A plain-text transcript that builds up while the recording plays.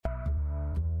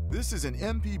This is an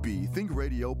MPB Think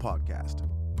Radio podcast.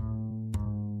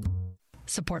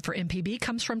 Support for MPB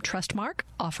comes from Trustmark,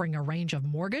 offering a range of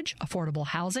mortgage, affordable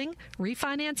housing,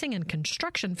 refinancing, and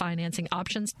construction financing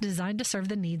options designed to serve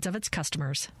the needs of its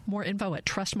customers. More info at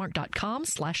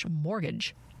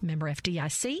trustmark.com/mortgage. Member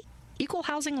FDIC, Equal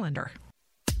Housing Lender.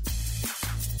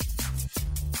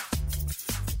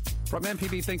 From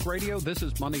MPB Think Radio, this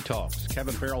is Money Talks.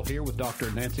 Kevin Farrell here with Dr.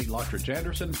 Nancy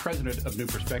Lottridge-Anderson, president of New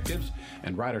Perspectives,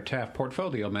 and Ryder Taft,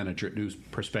 portfolio manager at New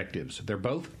Perspectives. They're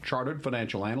both chartered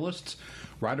financial analysts.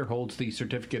 Ryder holds the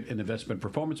Certificate in Investment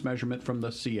Performance Measurement from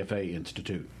the CFA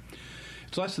Institute.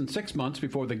 It's less than 6 months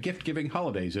before the gift-giving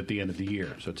holidays at the end of the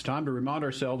year, so it's time to remind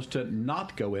ourselves to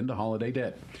not go into holiday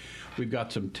debt. We've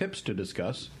got some tips to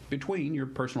discuss between your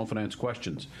personal finance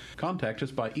questions. Contact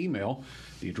us by email.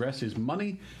 The address is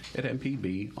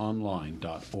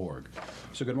money@mpbonline.org.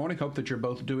 So good morning. Hope that you're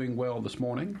both doing well this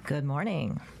morning. Good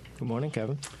morning. Good morning,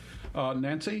 Kevin.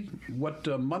 Nancy, what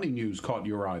money news caught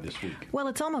your eye this week? Well,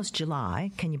 it's almost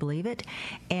July. Can you believe it?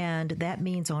 And that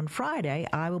means on Friday,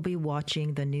 I will be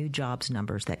watching the new jobs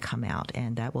numbers that come out,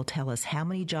 and that will tell us how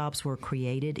many jobs were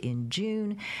created in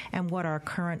June and what our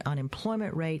current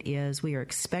unemployment rate is. We are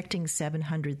expecting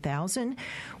 700,000.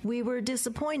 We were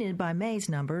disappointed by May's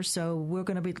numbers, so we're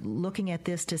going to be looking at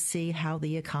this to see how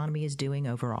the economy is doing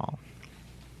overall.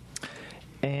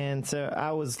 And so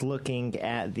I was looking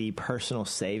at the personal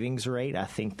savings rate. I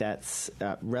think that's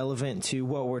relevant to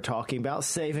what we're talking about,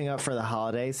 saving up for the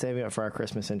holidays, saving up for our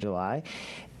Christmas in July.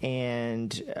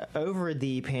 And over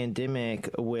the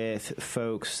pandemic, with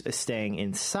folks staying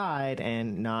inside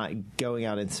and not going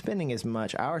out and spending as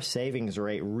much, our savings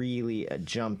rate really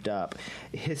jumped up.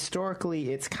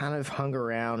 Historically, it's kind of hung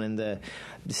around in the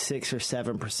 6 or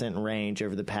 7% range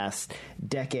over the past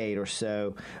decade or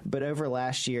so. But over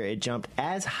last year, it jumped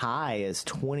as high as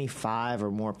 25 or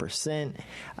more percent.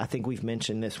 I think we've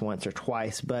mentioned this once or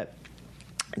twice, but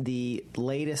the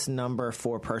latest number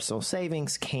for personal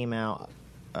savings came out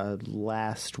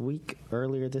last week,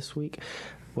 earlier this week.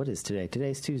 What is today?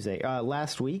 Today's Tuesday.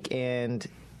 Last week, and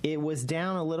it was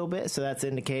down a little bit, so that's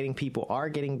indicating people are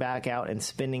getting back out and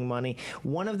spending money.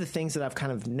 One of the things that I've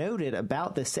kind of noted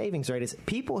about the savings rate is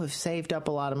people have saved up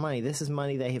a lot of money. This is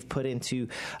money they have put into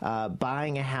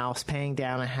buying a house, paying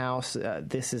down a house.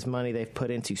 This is money they've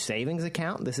put into savings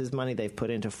account. This is money they've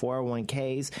put into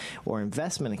 401ks or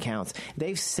investment accounts.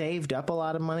 They've saved up a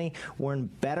lot of money. We're in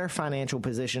better financial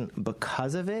position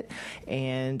because of it,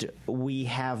 and we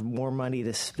have more money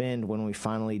to spend when we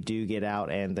finally do get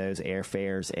out and those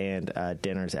airfares and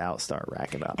dinners out start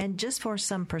racking up. And just for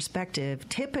some perspective,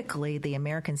 typically the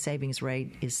American savings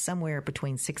rate is somewhere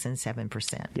between 6 and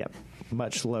 7%. Yep,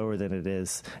 much lower than it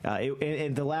is.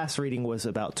 And the last reading was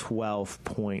about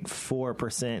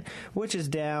 12.4%, which is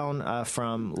down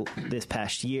from this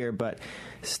past year, but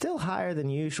still higher than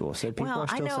usual. So people are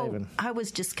still saving. I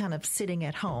was just kind of sitting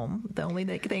at home. The only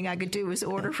thing I could do was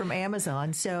order from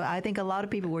Amazon. So I think a lot of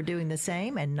people were doing the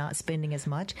same and not spending as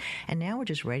much. And now we're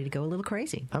just ready to go a little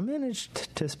crazy. I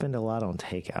managed to spend a lot on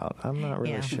takeout. I'm not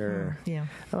really sure. Mm-hmm. Yeah.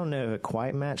 I don't know if it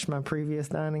quite matched my previous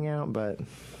dining out, but...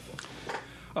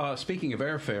 Speaking of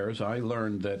airfares, I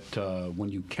learned that when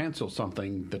you cancel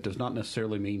something, that does not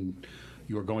necessarily mean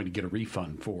you're going to get a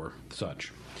refund for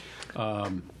such.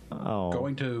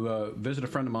 Going to visit a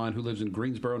friend of mine who lives in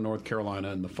Greensboro, North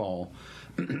Carolina in the fall,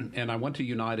 and I went to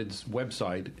United's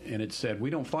website, and it said, we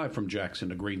don't fly from Jackson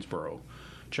to Greensboro.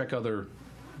 Check other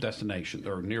destination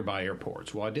or nearby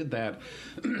airports. Well, I did that,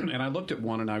 and I looked at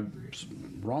one, and I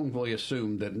wrongfully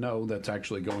assumed that, no, that's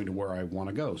actually going to where I want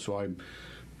to go. So I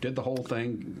did the whole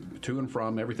thing, to and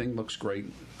from. Everything looks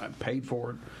great. I paid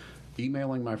for it,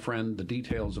 emailing my friend the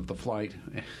details of the flight,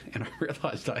 and I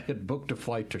realized I had booked a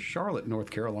flight to Charlotte, North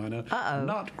Carolina,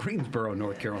 not Greensboro,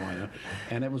 North Carolina,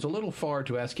 and it was a little far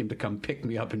to ask him to come pick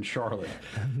me up in Charlotte.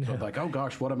 No. So I was like, oh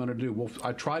gosh, what am I going to do? Well,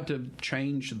 I tried to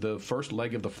change the first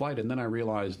leg of the flight, and then I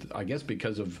realized, I guess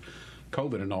because of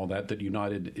COVID and all that, that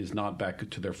United is not back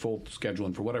to their full schedule,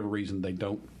 and for whatever reason they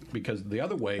don't, because the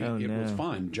other way was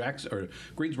fine.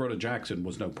 Greensboro to Jackson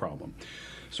was no problem.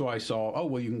 So I saw, oh,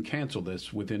 well, you can cancel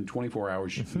this within 24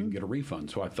 hours. You can get a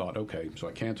refund. So I thought, okay. So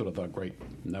I canceled. I thought, great,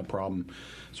 no problem.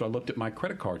 So I looked at my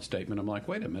credit card statement. I'm like,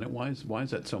 wait a minute, why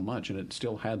is that so much? And it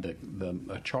still had the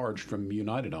charge from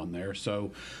United on there.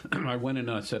 So I went in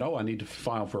and I said, oh, I need to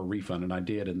file for a refund, and I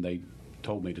did, and they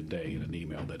told me today in an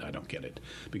email that I don't get it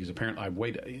because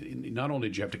apparently not only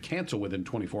did you have to cancel within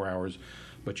 24 hours,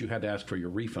 but you had to ask for your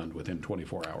refund within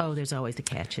 24 hours. Oh, there's always a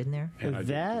catch in there.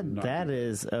 That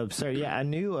is absurd. Yeah, I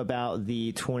knew about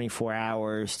the 24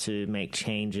 hours to make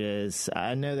changes.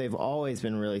 I know they've always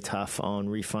been really tough on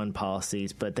refund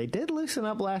policies, but they did loosen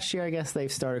up last year. I guess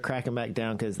they've started cracking back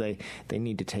down because they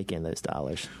need to take in those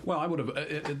dollars. Well, I would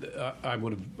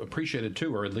have appreciated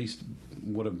too, or at least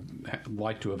would have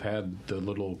liked to have had the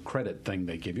little credit thing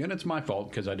they give you. And it's my fault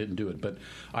because I didn't do it. But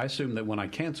I assumed that when I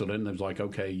canceled it, and it was like,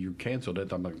 okay, you canceled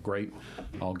it. I'm like, great,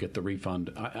 I'll get the refund.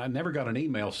 I never got an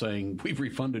email saying, we've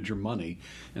refunded your money.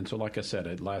 And so, like I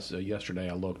said, yesterday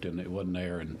I looked and it wasn't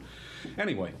there. And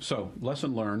anyway, so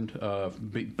lesson learned,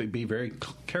 be very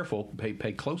careful,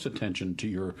 pay close attention to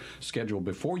your schedule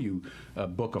before you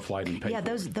book a flight and pay for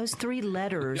it. Those three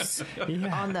letters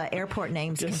on the airport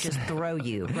names can just throw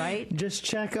you, right? Just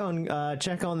check on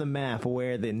the map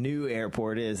where the new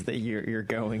airport is that you're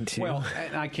going to. Well,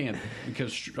 I can't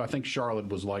because I think Charlotte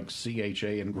was like CHA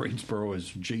and Greensboro is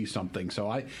G something. So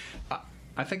I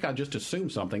think I just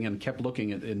assumed something and kept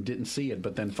looking and didn't see it,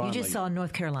 but then finally... You just saw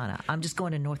North Carolina. I'm just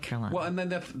going to North Carolina. Well, and then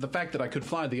the fact that I could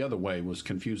fly the other way was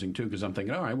confusing, too, because I'm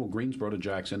thinking, all right, well, Greensboro to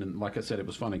Jackson. And like I said, it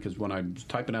was funny because when I was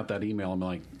typing out that email, I'm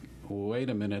like, wait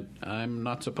a minute, I'm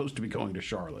not supposed to be going to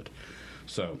Charlotte.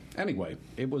 So anyway,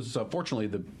 it was fortunately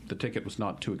the ticket was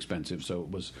not too expensive, so it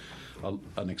was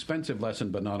an expensive lesson,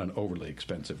 but not an overly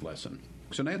expensive lesson.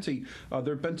 So Nancy,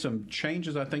 there have been some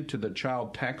changes, I think, to the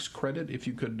child tax credit. If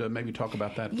you could maybe talk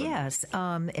about that. Yes,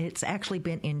 it's actually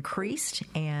been increased,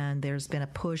 and there's been a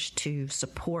push to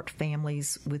support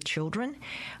families with children,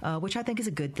 which I think is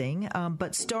a good thing.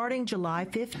 But starting July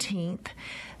 15th,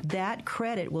 that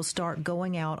credit will start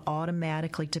going out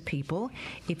automatically to people.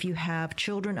 If you have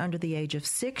children under the age of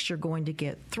 6, you're going to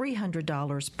get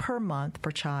 $300 per month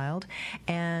per child,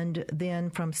 and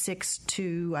then from 6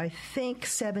 to, I think,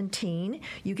 17,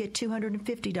 you get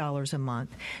 $250 a month.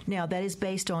 Now, that is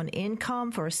based on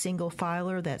income for a single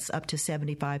filer. That's up to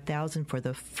 $75,000 for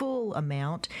the full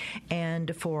amount,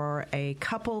 and for a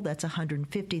couple, that's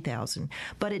 $150,000.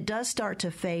 But it does start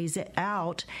to phase it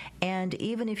out, and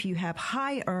even if you have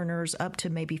high earners up to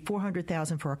maybe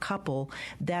 $400,000 for a couple,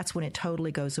 that's when it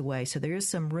totally goes away. So there is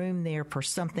some room there for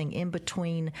something in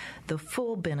between the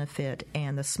full benefit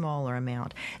and the smaller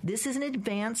amount. This is an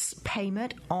advance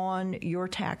payment on your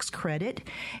tax credit,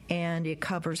 and it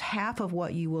covers half of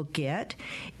what you will get.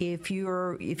 If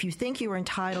you think you're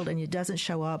entitled and it doesn't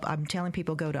show up, I'm telling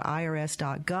people go to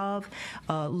irs.gov.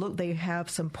 Look, they have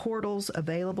some portals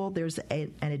available. There's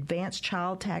an advanced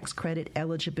child tax credit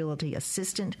eligibility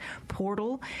assistant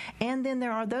portal. And then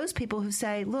there are those people who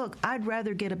say, look, I'd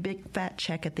rather get a big fat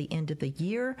check at the end of the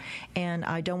year, and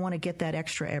I don't want to get that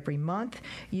extra every month.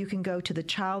 You can go to the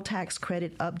child tax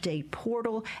credit update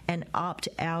portal and opt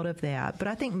out of that. But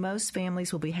I think most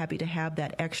families will be happy to have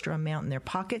that extra amount in their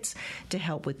pockets to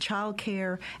help with child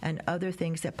care and other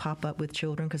things that pop up with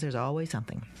children, because there's always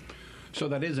something. So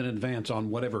that is an advance on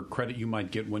whatever credit you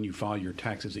might get when you file your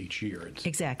taxes each year.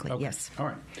 Exactly, okay. Yes. All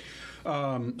right.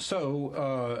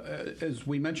 As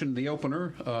we mentioned in the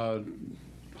opener,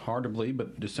 hard to believe,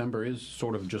 but December is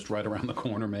sort of just right around the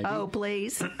corner, maybe. Oh,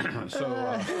 please.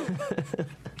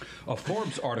 A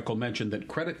Forbes article mentioned that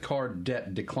credit card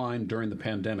debt declined during the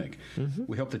pandemic. Mm-hmm.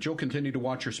 We hope that you'll continue to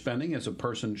watch your spending as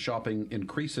in-person shopping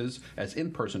increases,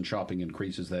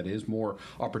 that is, more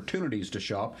opportunities to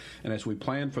shop, and as we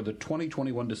plan for the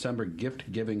 2021 December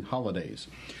gift-giving holidays.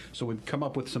 So we've come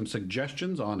up with some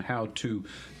suggestions on how to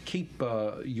keep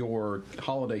your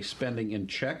holiday spending in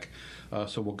check.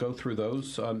 So we'll go through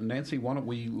those. Nancy, why don't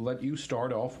we let you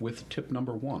start off with tip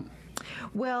number 1?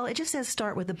 Well, it just says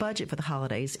start with the budget for the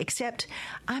holidays, except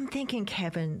I'm thinking,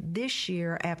 Kevin, this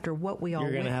year, after what we all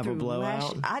went through, you're going to have a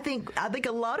blowout? I think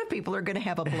a lot of people are going to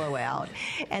have a blowout,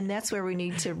 and that's where we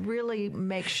need to really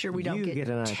make sure we don't get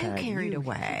too carried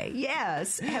away.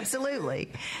 Yes,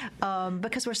 absolutely,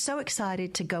 because we're so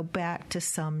excited to go back to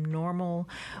some normal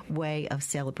way of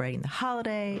celebrating the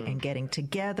holiday and getting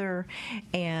together,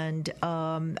 and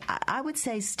I would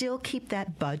say still keep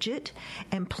that budget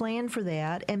and plan for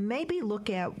that, and maybe look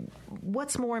at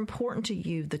what's more important to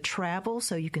you, the travel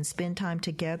so you can spend time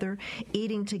together,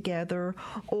 eating together,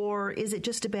 or is it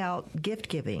just about gift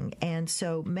giving? And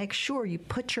so make sure you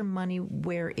put your money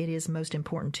where it is most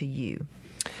important to you.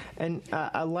 And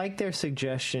I like their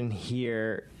suggestion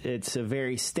here. It's a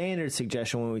very standard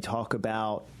suggestion when we talk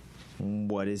about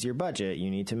what is your budget? You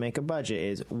need to make a budget.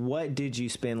 Is what did you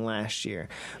spend last year?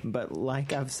 But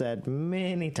like I've said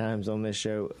many times on this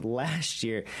show, last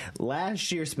year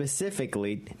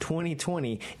specifically,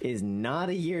 2020 is not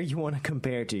a year you want to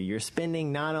compare to. Your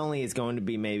spending not only is going to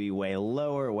be maybe way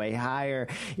lower, way higher,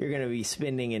 you're going to be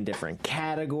spending in different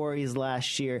categories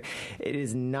last year. It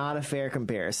is not a fair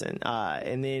comparison.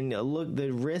 And then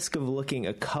the risk of looking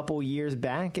a couple years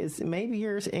back is maybe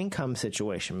your income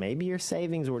situation. Maybe your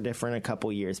savings were different a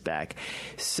couple years back.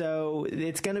 So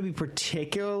it's going to be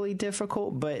particularly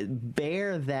difficult, but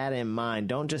bear that in mind.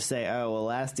 Don't just say, oh, well,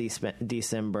 last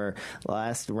December,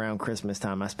 last around Christmas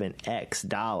time, I spent X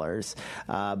dollars,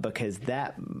 because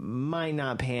that might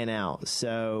not pan out.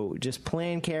 So just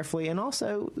plan carefully, and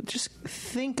also just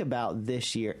think about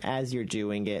this year as you're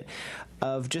doing it,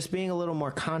 of just being a little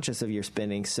more conscious of your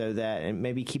spending, so that, and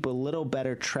maybe keep a little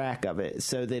better track of it,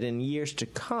 so that in years to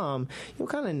come, you'll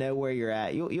kind of know where you're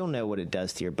at. You'll know what it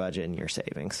does to your budget and your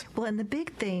savings. Well, and the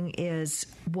big thing is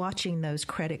watching those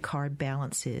credit card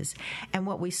balances. And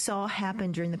what we saw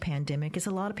happen during the pandemic is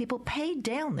a lot of people paid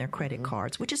down their credit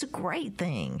cards, which is a great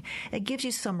thing. It gives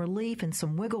you some relief and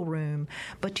some wiggle room,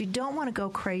 but you don't want to go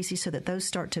crazy so that those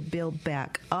start to build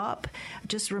back up.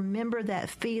 Just remember that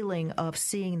feeling of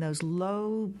seeing those low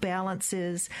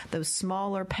balances, those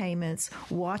smaller payments,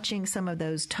 watching some of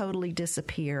those totally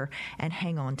disappear, and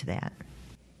hang on to that.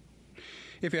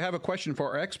 If you have a question for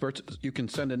our experts, you can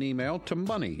send an email to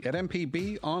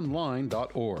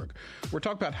money@mpbonline.org. We're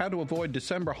talking about how to avoid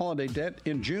December holiday debt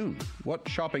in June. What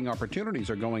shopping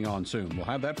opportunities are going on soon? We'll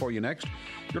have that for you next.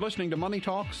 You're listening to Money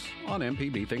Talks on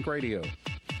MPB Think Radio.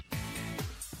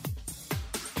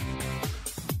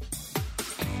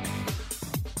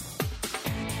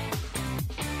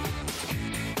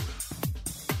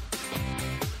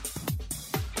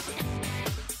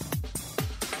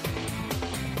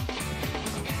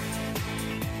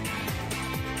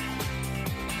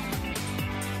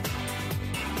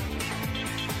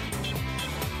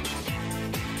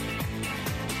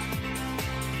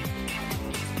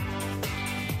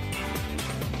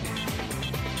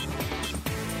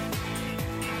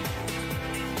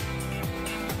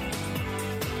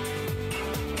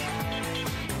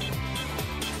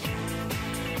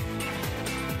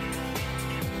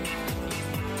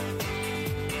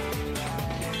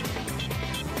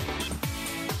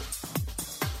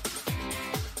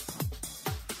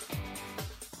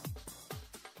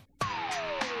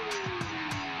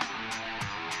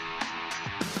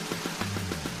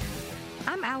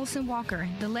 Allison Walker,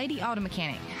 the Lady Auto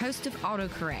Mechanic, host of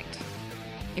AutoCorrect.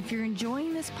 If you're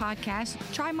enjoying this podcast,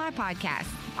 try my podcast,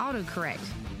 AutoCorrect.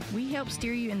 We help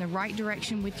steer you in the right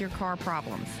direction with your car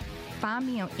problems. Find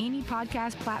me on any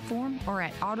podcast platform or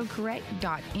at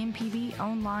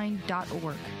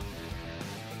autocorrect.mpbonline.org.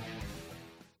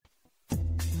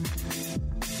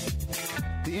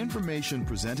 The information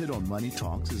presented on Money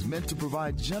Talks is meant to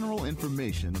provide general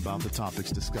information about the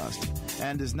topics discussed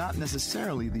and is not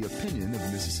necessarily the opinion of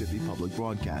Mississippi Public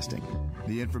Broadcasting.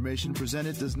 The information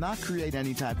presented does not create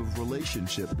any type of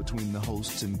relationship between the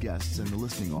hosts and guests and the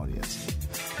listening audience.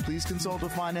 Please consult a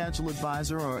financial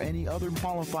advisor or any other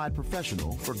qualified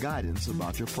professional for guidance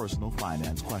about your personal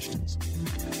finance questions.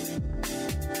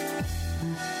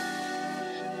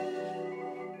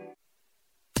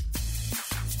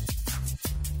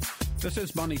 This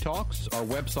is Money Talks. Our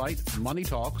website,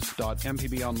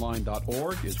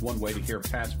 moneytalks.mpbonline.org, is one way to hear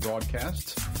past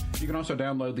broadcasts. You can also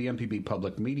download the MPB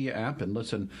Public Media app and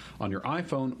listen on your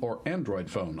iPhone or Android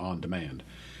phone on demand.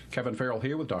 Kevin Farrell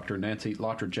here with Dr. Nancy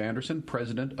Lottridge Anderson,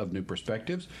 President of New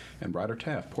Perspectives, and Ryder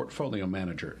Taft, Portfolio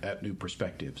Manager at New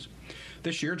Perspectives.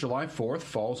 This year, July 4th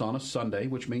falls on a Sunday,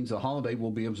 which means the holiday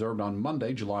will be observed on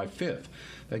Monday, July 5th.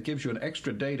 That gives you an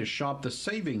extra day to shop the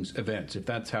savings events, if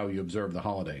that's how you observe the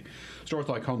holiday. Stores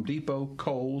like Home Depot,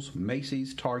 Kohl's,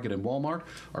 Macy's, Target, and Walmart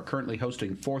are currently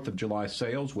hosting 4th of July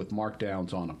sales with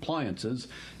markdowns on appliances,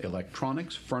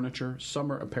 electronics, furniture,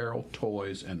 summer apparel,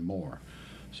 toys, and more.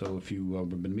 So if you have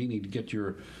been meaning to get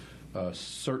your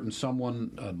certain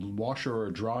someone a washer or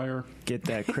a dryer, get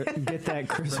that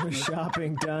Christmas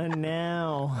shopping done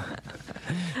now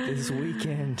this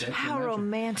weekend. How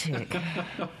romantic.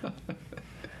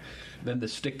 Then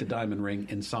stick the diamond ring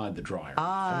inside the dryer.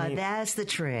 That's the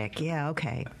trick. Yeah,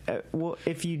 okay. Well,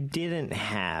 if you didn't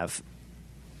have,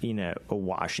 a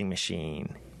washing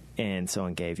machine, and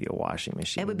someone gave you a washing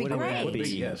machine, it would be great. It'd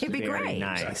be great.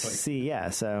 Nice. Exactly. See,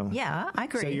 so I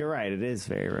agree. So you're right. It is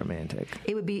very romantic.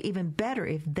 It would be even better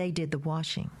if they did the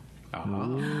washing.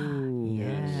 Ooh.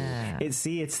 Yeah. It's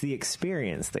the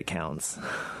experience that counts.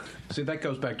 See, that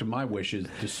goes back to my wish is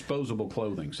disposable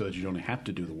clothing, so that you don't have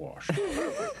to do the wash.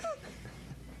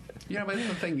 Yeah, but it's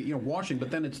the thing, washing,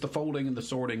 but then it's the folding and the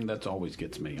sorting that's always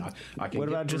gets me. I can what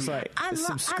about just like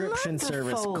subscription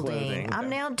service folding. clothing? I'm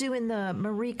now doing the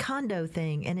Marie Kondo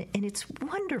thing, and it's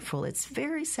wonderful. It's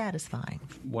very satisfying.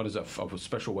 What is a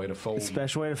special way to fold? A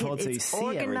special way to fold so you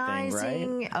see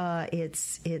everything, right?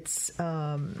 It's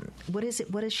what is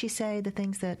it? What does she say? The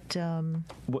things that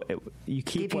you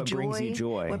keep what brings you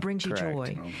joy. What brings you Correct.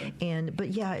 joy. Okay. But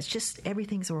yeah, it's just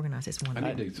everything's organized. It's wonderful.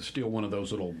 I need to steal one of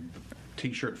those little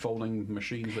T-shirt folding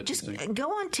machines. That Just you see. go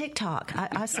on TikTok.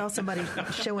 I saw somebody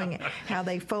showing how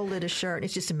they folded a shirt.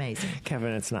 It's just amazing.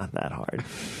 Kevin, it's not that hard.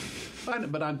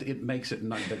 It makes it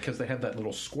not because they have that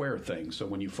little square thing. So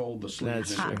when you fold the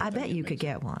sleeves, I bet you could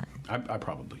get one. I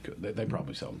probably could. They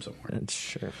probably sell them somewhere. That's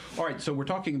sure. All right, so we're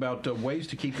talking about ways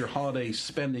to keep your holiday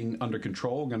spending under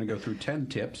control. We're going to go through 10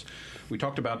 tips. We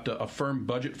talked about a firm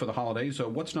budget for the holidays. So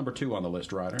what's number 2 on the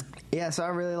list, Ryder? Yeah, so I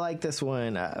really like this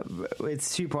one.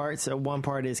 It's 2 parts. So one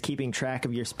part is keeping track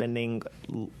of your spending.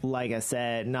 Like I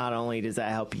said, not only does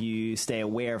that help you stay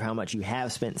aware of how much you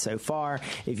have spent so far,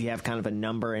 if you have kind of a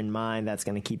number in mind, that's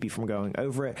going to keep you from going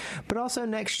over it. But also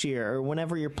next year, or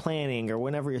whenever you're planning, or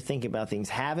whenever you're thinking about things,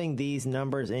 having these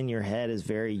numbers in your head is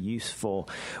very useful.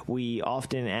 We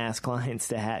often ask clients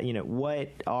to have, what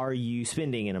are you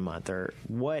spending in a month, or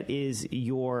what is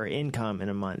your income in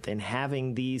a month? And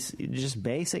having these just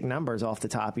basic numbers off the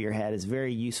top of your head is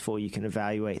very useful. You can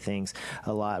evaluate things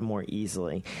a lot more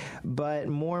easily. But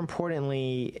more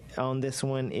importantly on this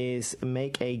one is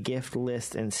make a gift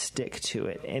list and stick to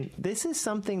it. And this is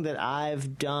something that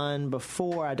I've done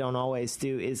before, I don't always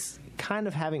do, is kind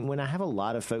of having, when I have a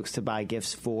lot of folks to buy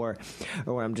gifts for,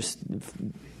 or when I'm just,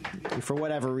 for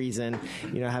whatever reason,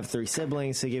 I have 3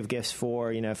 siblings to give gifts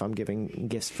for, if I'm giving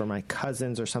gifts for my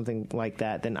cousins or something like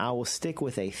that, then I will stick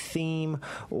with a theme,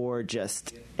 or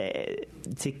just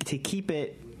to keep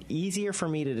it easier for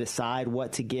me to decide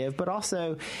what to give, but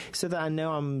also so that I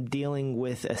know I'm dealing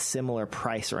with a similar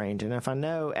price range. And if I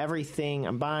know everything,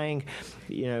 I'm buying,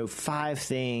 5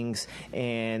 things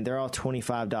and they're all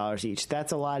 $25 each,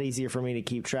 that's a lot easier for me to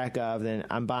keep track of than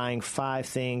I'm buying 5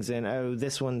 things and,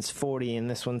 this one's $40 and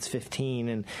this one's $15.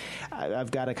 And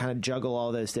I've got to kind of juggle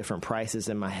all those different prices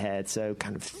in my head. So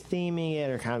kind of theming it,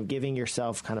 or kind of giving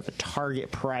yourself kind of a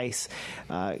target price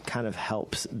kind of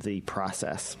helps the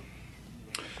process.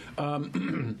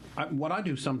 What I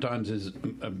do sometimes is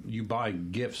you buy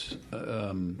gifts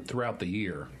throughout the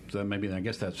year. So maybe I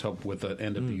guess that's helped with the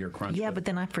end of the year crunch. Yeah, but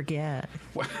then I forget.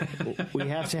 You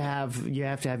have to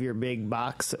have your big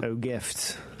box of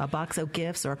gifts. A box of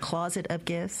gifts, or a closet of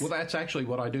gifts. Well, that's actually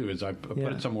what I do. Is I put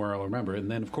it somewhere I'll remember, and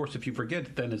then of course if you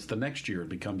forget, then it's the next year. It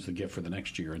becomes the gift for the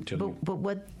next year until. But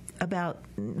what about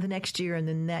the next year, and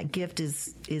then that gift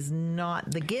is not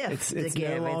the gift? It's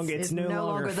no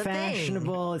longer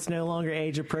fashionable. It's no longer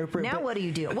age appropriate. Now what do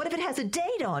you do? What if it has a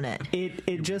date on it?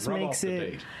 It just makes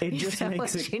it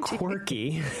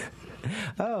quirky.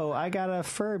 Oh, I got a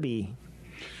Furby.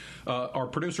 Our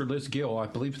producer Liz Gill, I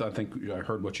think I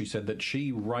heard what she said, that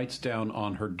she writes down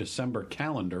on her December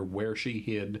calendar where she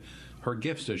hid her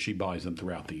gifts as she buys them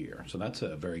throughout the year. So that's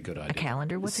a very good idea. A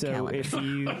calendar? What's a calendar? So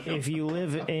if you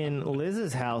live in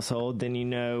Liz's household, then you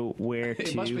know where to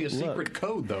look. It must be a secret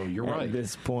code, though. You're right. At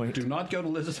this point. Do not go to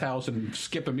Liz's house and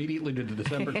skip immediately to the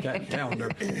December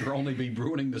calendar. You'll only be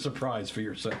ruining the surprise for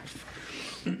yourself.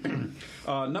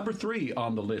 Number 3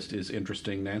 on the list is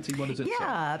interesting, Nancy. What does it say?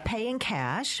 Yeah, pay in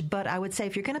cash. But I would say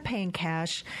if you're going to pay in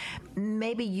cash,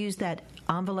 maybe use that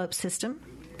envelope system,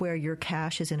 where your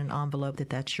cash is in an envelope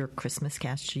that's your Christmas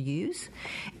cash to use.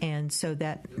 And so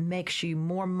that makes you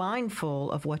more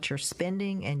mindful of what you're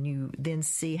spending, and you then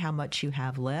see how much you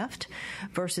have left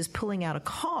versus pulling out a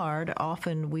card.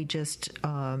 Often we just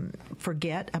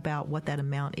forget about what that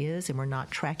amount is, and we're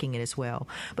not tracking it as well.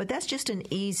 But that's just an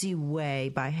easy way,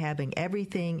 by having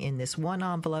everything in this one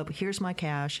envelope. Here's my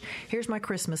cash, here's my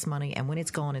Christmas money, and when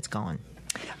it's gone, it's gone.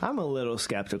 I'm a little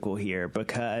skeptical here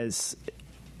because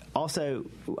also,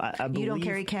 I believe... You don't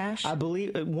carry cash? I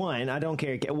believe... One, I don't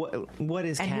carry cash. What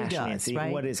is and cash, who does, Nancy?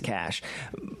 right? What is cash?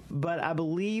 But I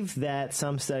believe that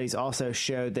some studies also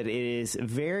showed that it is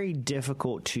very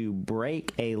difficult to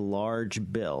break a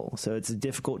large bill. So it's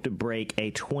difficult to break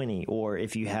a 20, or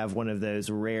if you have one of those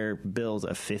rare bills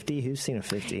of 50. Who's seen a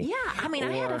 50? Yeah, I mean,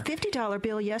 I had a $50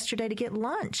 bill yesterday to get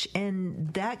lunch,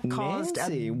 and that caused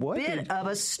Nancy, a bit of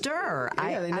a stir. Yeah,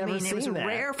 I mean, it was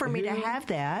rare for me to have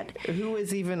that. Who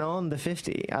is even on the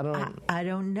 50? I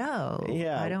don't know.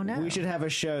 Yeah, I don't know. We should have a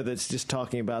show that's just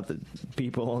talking about the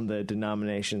people on the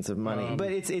denominations millions of money.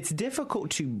 But it's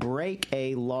difficult to break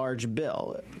a large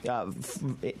bill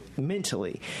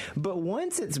mentally. But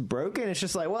once it's broken, it's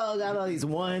just like, well, I got all these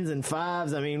ones and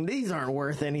fives. I mean, these aren't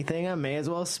worth anything. I may as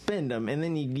well spend them. And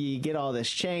then you get all this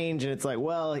change, and it's like,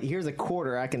 well, here's a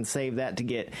quarter. I can save that to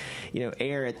get,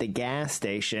 air at the gas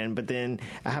station. But then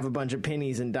I have a bunch of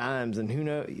pennies and dimes, and who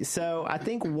knows? So I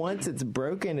think once it's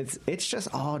broken, it's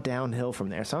just all downhill from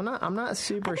there. So I'm not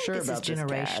super sure about this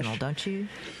generational, don't you?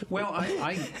 Well,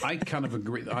 I kind of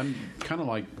agree. I'm kind of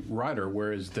like Ryder,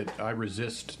 whereas that I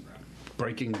resist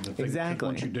breaking the thing. Exactly.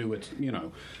 Once you do, it's,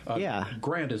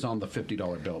 Grant is on the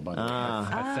 $50 bill, by the way.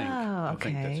 I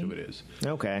think that's who it is.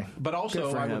 Okay. But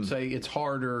also, I would say it's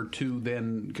harder to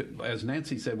then, as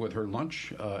Nancy said with her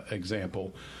lunch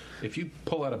example, if you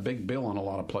pull out a big bill in a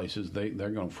lot of places, they're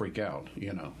going to freak out,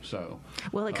 So,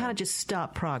 well, it kind of just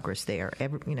stopped progress there.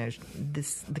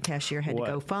 The cashier had to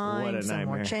go find some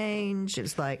more change. It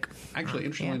was like, actually,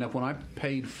 interestingly enough, when I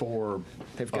paid for,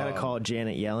 they've got to call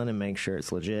Janet Yellen and make sure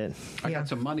it's legit. I got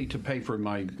some money to pay for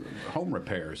my home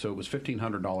repair, so it was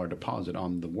 $1,500 deposit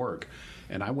on the work.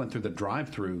 And I went through the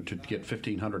drive-through to get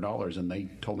 $1,500, and they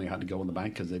told me I had to go in the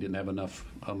bank because they didn't have enough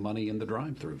money in the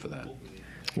drive-through for that.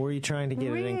 Were you trying to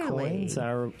get it in coins?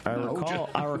 I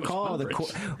recall the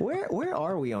where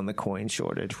are we on the coin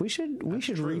shortage? We should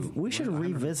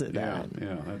revisit that.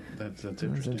 Yeah, that's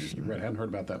interesting. I hadn't heard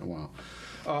about that in a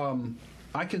while.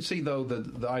 I can see though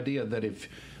the idea that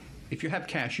if you have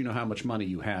cash, you know how much money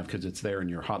you have because it's there in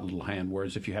your hot little hand.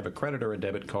 Whereas if you have a credit or a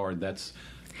debit card, that's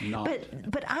not.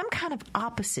 But I'm kind of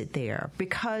opposite there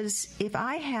because if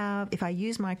I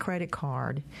use my credit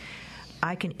card,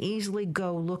 I can easily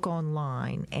go look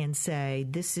online and say,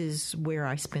 this is where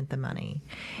I spent the money.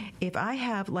 If I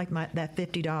have that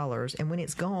 $50 and when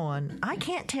it's gone, I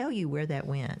can't tell you where that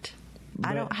went.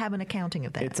 I don't have an accounting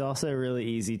of that. It's also really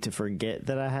easy to forget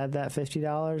that I had that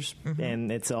 $50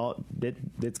 and it's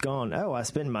gone. Oh, I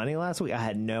spent money last week. I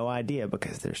had no idea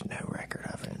because there's no record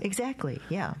of it. Exactly,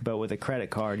 yeah. But with a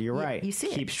credit card, you're right. You see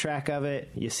it. Keeps track of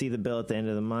it. You see the bill at the end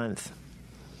of the month.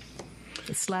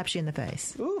 It slaps you in the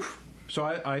face. Oof. So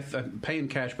I pay in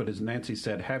cash, but as Nancy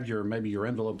said, have maybe your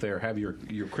envelope there, have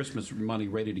your Christmas money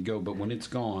ready to go. But when it's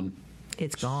gone,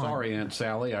 it's gone. Sorry, Aunt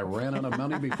Sally, I ran out of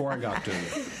money before I got to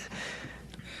it.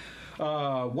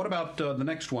 What about the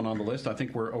next one on the list? I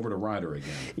think we're over to Ryder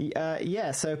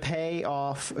again. So pay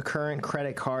off current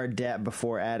credit card debt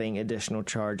before adding additional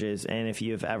charges. And if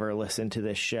you've ever listened to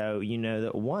this show, you know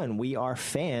that 1, we are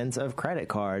fans of credit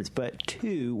cards, but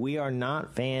 2, we are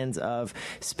not fans of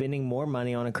spending more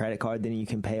money on a credit card than you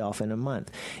can pay off in a month.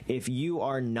 If you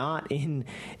are not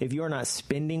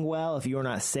spending well, if you are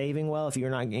not saving well, if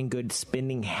you're not in good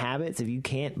spending habits, if you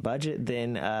can't budget,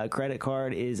 then a credit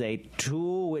card is a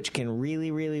tool which can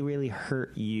really, really, really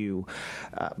hurt you.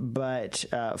 But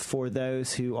for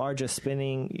those who are just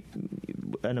spending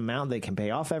an amount they can pay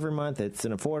off every month, it's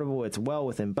an affordable, it's well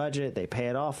within budget, they pay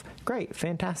it off, great,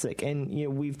 fantastic. And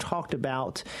we've talked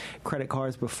about credit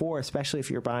cards before, especially if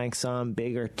you're buying some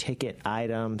bigger ticket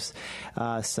items,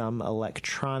 some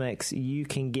electronics. You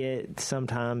can get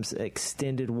sometimes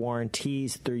extended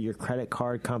warranties through your credit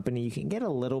card company. You can get a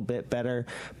little bit better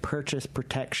purchase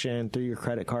protection through your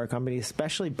credit card company,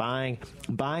 especially buying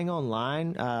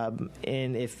online.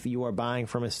 And if you are buying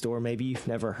from a store maybe you've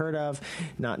never heard of,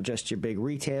 not just your big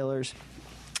retailers,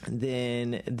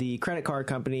 then the credit card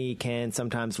company can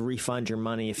sometimes refund your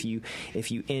money if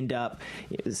you end up,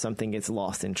 something gets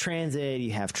lost in transit,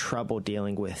 you have trouble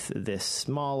dealing with this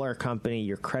smaller company,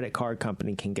 your credit card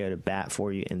company can go to bat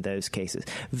for you in those cases.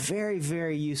 Very,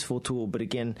 very useful tool. But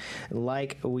again,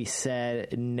 like we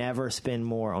said, never spend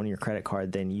more on your credit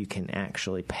card than you can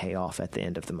actually pay off at the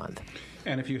end of the month.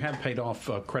 And if you have paid off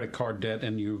credit card debt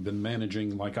and you've been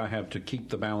managing, like I have, to keep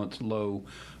the balance low,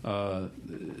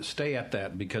 stay at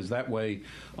that, because that way,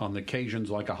 on the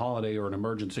occasions like a holiday or an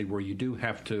emergency where you do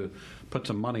have to put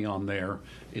some money on there,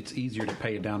 it's easier to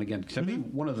pay it down again. Because I mean,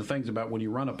 one of the things about when you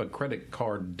run up a credit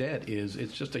card debt is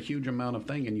it's just a huge amount of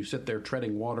thing, and you sit there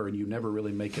treading water and you never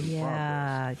really make any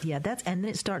progress. Yeah, and then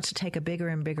it starts to take a bigger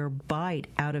and bigger bite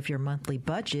out of your monthly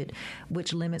budget,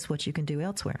 which limits what you can do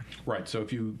elsewhere. Right. So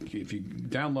if you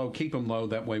down low, keep them low.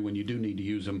 That way, when you do need to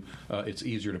use them, it's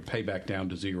easier to pay back down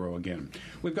to zero again.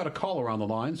 We've got a caller on the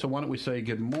line, so why don't we say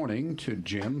good morning to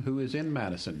Jim, who is in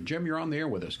Madison. Jim, you're on the air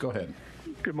with us. Go ahead.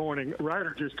 Good morning.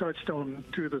 Ryder just touched on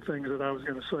two of the things that I was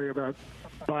going to say about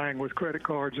buying with credit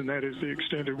cards, and that is the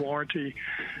extended warranty.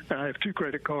 I have two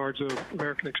credit cards, an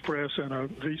American Express and a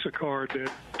Visa card,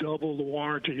 that double the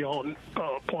warranty on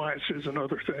appliances and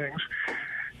other things.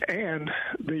 And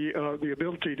the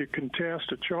ability to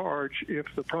contest a charge if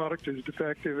the product is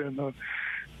defective and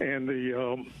and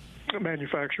the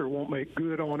manufacturer won't make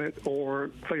good on it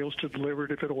or fails to deliver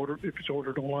it if it's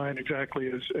ordered online, exactly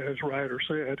as Ryder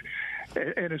said.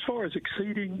 And as far as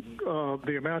exceeding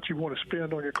the amount you want to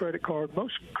spend on your credit card,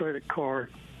 most credit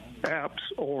card apps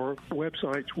or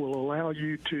websites will allow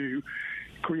you to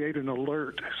create an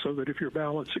alert so that if your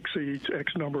balance exceeds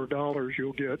X number of dollars,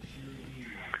 you'll get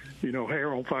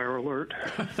hair on fire alert,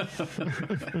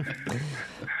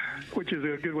 which is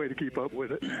a good way to keep up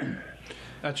with it.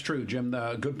 That's true, Jim.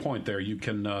 Good point there. You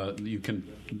can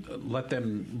let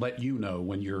them let you know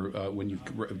when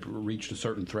you've reached a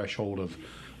certain threshold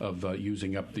of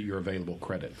using up your available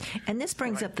credit. And this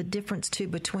brings up the difference too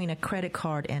between a credit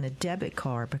card and a debit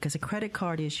card, because a credit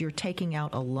card is you're taking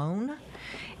out a loan,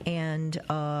 and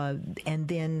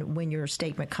then when your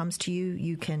statement comes to you,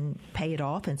 you can pay it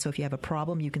off. And so if you have a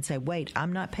problem, you can say, wait,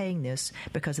 I'm not paying this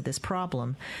because of this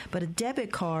problem. But a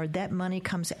debit card, that money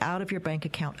comes out of your bank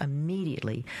account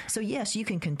immediately. So yes, you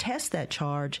can contest that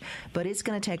charge, but it's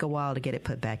going to take a while to get it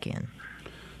put back in.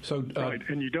 So right,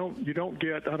 and you don't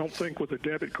get, I don't think with a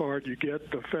debit card you get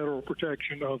the federal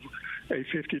protection of a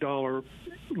 $50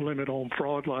 limit on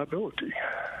fraud liability.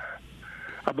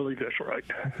 I believe that's right.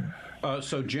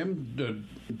 So, Jim,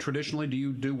 traditionally, do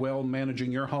you do well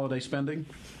managing your holiday spending?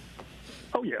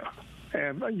 Oh, yeah.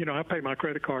 And, I pay my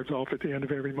credit cards off at the end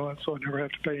of every month, so I never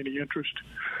have to pay any interest.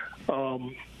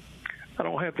 I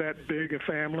don't have that big a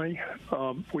family,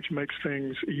 which makes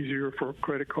things easier for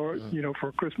credit card,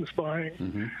 for Christmas buying.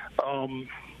 Mm-hmm.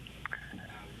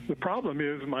 The problem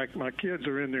is my kids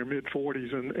are in their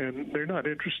mid-40s and they're not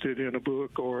interested in a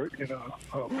book or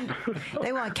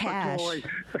they want cash.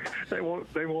 They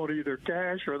want either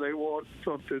cash or they want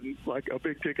something like a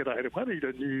big ticket item. I need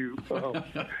a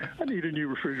new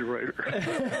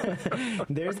refrigerator.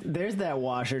 There's that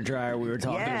washer dryer we were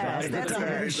talking about at the top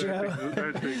of the show.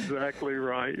 That's exactly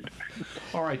right.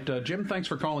 All right, Jim, thanks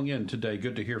for calling in today.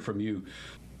 Good to hear from you.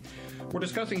 We're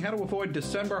discussing how to avoid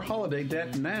December holiday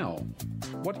debt now.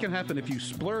 What can happen if you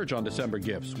splurge on December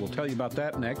gifts? We'll tell you about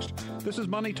that next. This is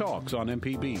Money Talks on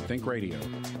MPB Think Radio.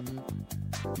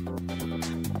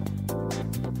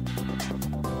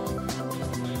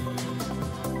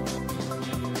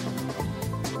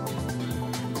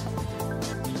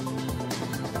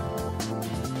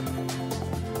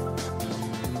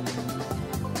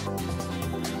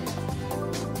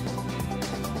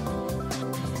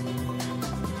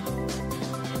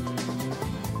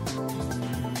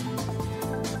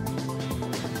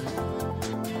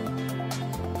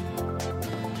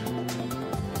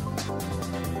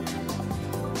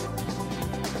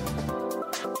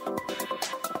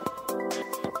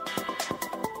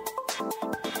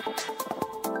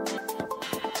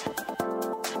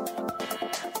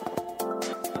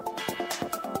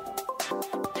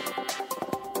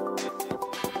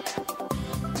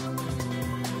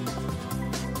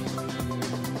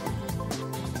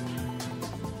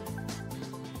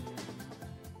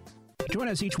 Join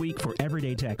us each week for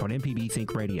Everyday Tech on MPB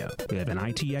Think Radio. We have an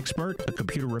IT expert, a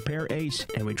computer repair ace,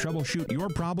 and we troubleshoot your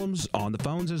problems on the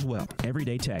phones as well.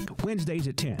 Everyday Tech, Wednesdays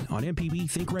at 10 on MPB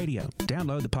Think Radio.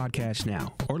 Download the podcast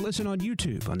now or listen on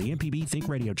YouTube on the MPB Think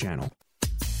Radio channel.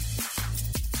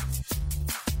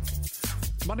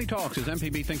 Money Talks is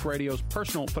MPB Think Radio's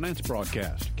personal finance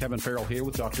broadcast. Kevin Farrell here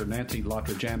with Dr. Nancy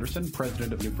Lottridge Anderson,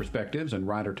 president of New Perspectives, and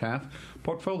Ryder Taff,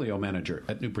 portfolio manager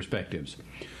at New Perspectives.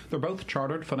 They're both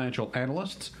chartered financial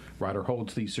analysts. Ryder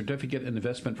holds the Certificate in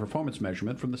Investment Performance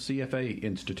Measurement from the CFA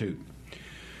Institute.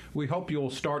 We hope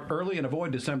you'll start early and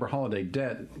avoid December holiday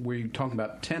debt. We're talking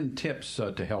about 10 tips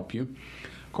to help you.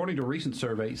 According to a recent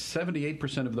survey,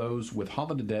 78% of those with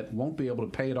holiday debt won't be able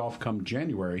to pay it off come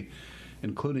January,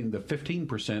 including the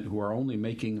 15% who are only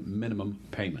making minimum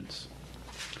payments.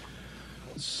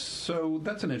 So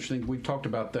that's an interesting, we've talked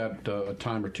about that a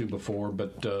time or two before,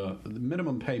 but the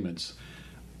minimum payments,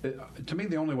 to me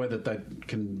the only way that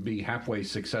can be halfway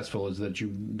successful is that you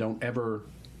don't ever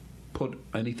put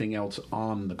anything else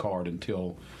on the card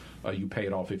until you pay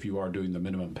it off if you are doing the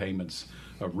minimum payments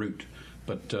route.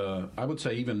 But I would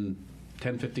say even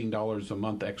 $10, $15 a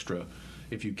month extra,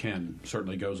 if you can,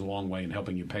 certainly goes a long way in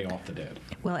helping you pay off the debt.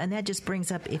 Well, and that just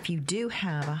brings up, if you do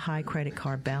have a high credit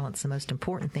card balance, the most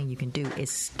important thing you can do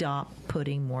is stop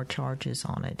putting more charges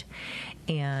on it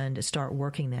and start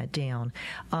working that down.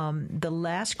 The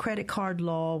last credit card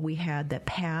law we had that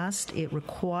passed, it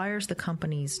requires the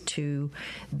companies to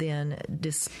then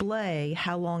display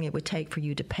how long it would take for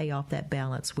you to pay off that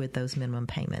balance with those minimum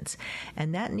payments.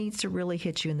 And that needs to really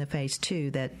hit you in the face,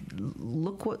 too, that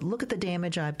look at the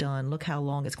damage I've done, look how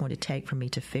long it's going to take for me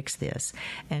to fix this,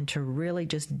 and to really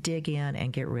just dig in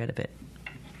and get rid of it.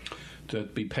 to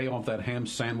pay off that ham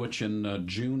sandwich in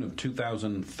June of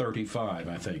 2035,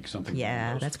 I think. Something.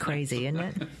 Yeah, that's crazy, isn't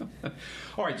it?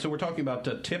 All right, so we're talking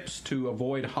about tips to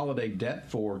avoid holiday debt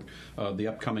for the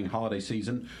upcoming holiday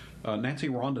season. Nancy,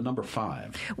 we're on to number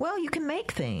 5. Well, you can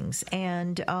make things,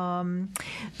 and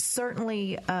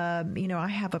certainly, I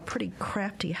have a pretty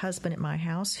crafty husband at my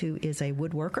house who is a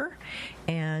woodworker,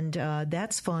 and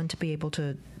that's fun to be able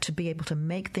to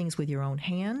make things with your own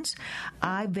hands.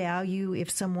 I value if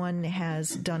someone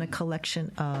has done a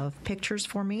collection of pictures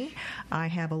for me. I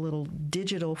have a little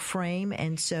digital frame,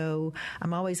 and so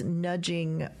I'm always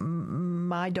nudging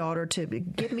my daughter to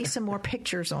give me some more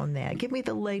pictures on that. Give me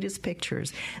the latest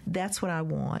pictures. That's what I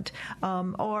want.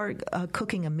 Or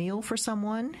cooking a meal for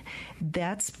someone.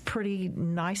 That's pretty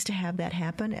nice to have that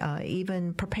happen.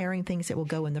 Even preparing things that will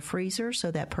go in the freezer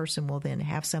so that person will then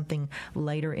have something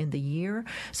later in the year.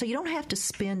 So you don't have to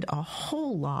spend a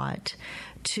whole lot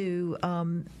to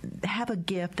have a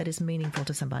gift that is meaningful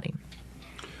to somebody.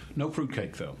 No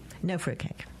fruitcake, though. No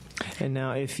fruitcake. And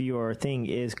now, if your thing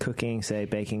is cooking, say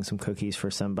baking some cookies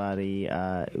for somebody,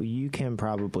 you can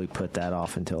probably put that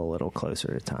off until a little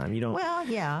closer to time. You don't. Well,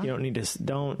 yeah. You don't need to.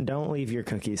 Don't leave your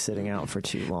cookies sitting out for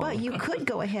too long. But you could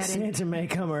go ahead and Santa may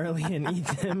come early and eat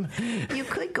them. You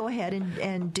could go ahead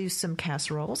and do some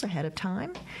casseroles ahead of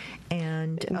time,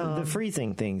 and the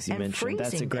freezing things you mentioned.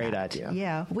 That's a great idea.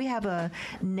 Yeah, we have a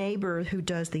neighbor who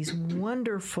does these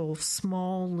wonderful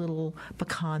small little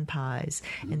pecan pies,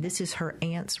 and this is her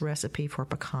aunt's recipe for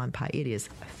pecan pie. It is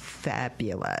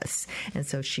fabulous. And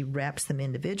so she wraps them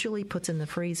individually, puts in the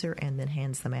freezer, and then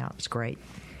hands them out. It's great.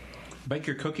 Bake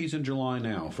your cookies in July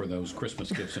now for those Christmas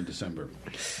gifts in December.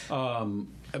 And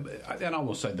I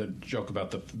will say the joke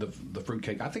about the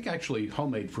fruitcake. I think actually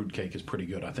homemade fruitcake is pretty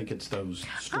good. I think it's those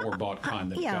store-bought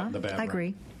kind that got the bad rap. I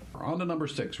agree. On to number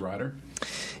 6, Ryder.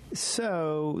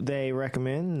 So they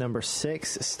recommend, number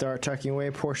 6, start tucking away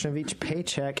a portion of each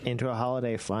paycheck into a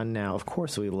holiday fund. Now, of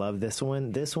course, we love this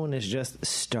one. This one is just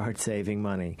start saving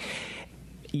money.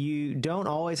 You don't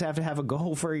always have to have a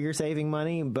goal for your saving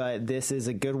money, but this is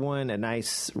a good one, a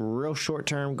nice, real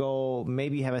short-term goal.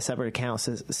 Maybe you have a separate account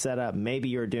set up. Maybe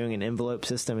you're doing an envelope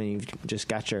system and you've just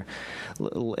got your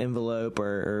little envelope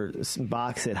or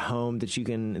box at home that you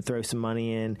can throw some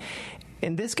money in.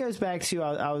 And this goes back to,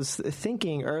 I was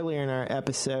thinking earlier in our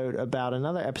episode about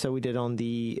another episode we did on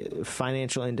the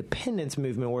financial independence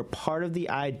movement, where part of the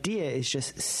idea is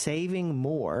just saving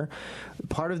more.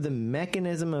 Part of the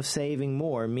mechanism of saving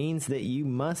more means that you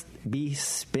must be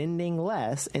spending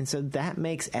less. And so that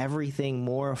makes everything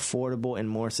more affordable and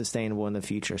more sustainable in the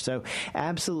future. So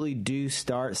absolutely do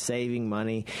start saving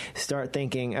money. Start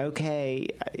thinking, okay,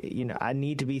 I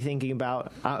need to be thinking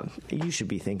about, you should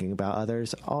be thinking about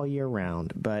others all year round.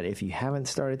 But if you haven't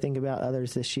started thinking about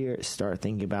others this year, start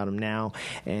thinking about them now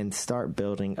and start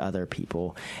building other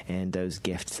people and those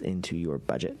gifts into your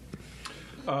budget.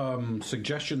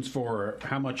 Suggestions for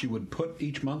how much you would put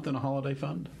each month in a holiday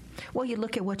fund? Well, you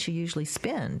look at what you usually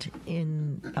spend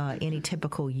in any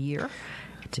typical year,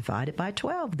 divide it by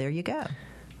 12. There you go.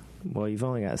 Well, you've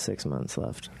only got 6 months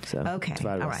left, so okay,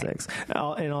 divided by 6.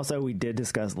 And also, we did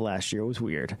discuss last year was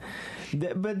weird,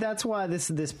 but that's why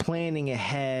this planning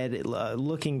ahead,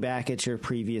 looking back at your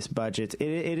previous budgets,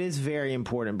 it is very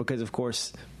important because, of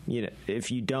course, if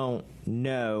you don't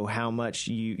know how much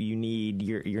you need,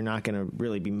 you're not going to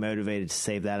really be motivated to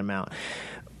save that amount.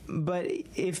 But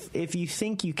if you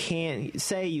think you can,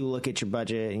 say you look at your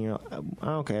budget and you're like,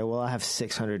 okay, well, I have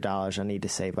 $600 I need to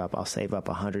save up. I'll save up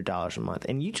 $100 a month,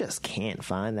 and you just can't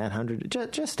find that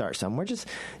 $100. Just start somewhere. Just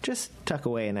tuck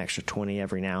away an extra $20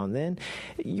 every now and then.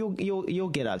 You'll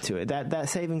get up to it. That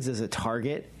savings is a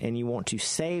target, and you want to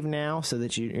save now so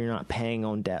that you're not paying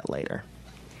on debt later.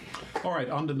 All right,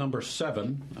 on to number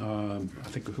 7. I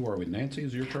think, who are we? Nancy,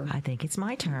 is it your turn? I think it's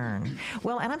my turn.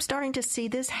 Well, and I'm starting to see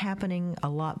this happening a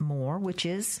lot more, which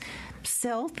is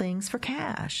sell things for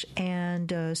cash.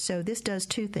 And so this does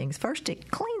 2 things. First, it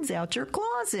cleans out your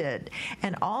closet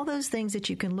and all those things that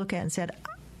you can look at and said,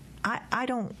 I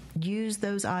don't use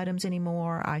those items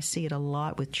anymore. I see it a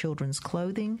lot with children's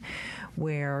clothing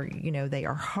where, they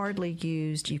are hardly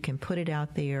used. You can put it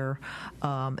out there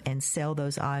and sell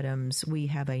those items. We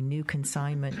have a new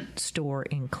consignment store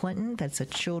in Clinton that's a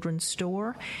children's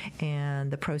store, and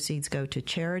the proceeds go to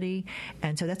charity.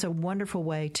 And so that's a wonderful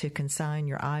way to consign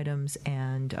your items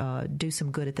and do some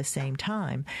good at the same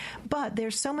time. But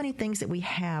there's so many things that we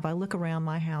have. I look around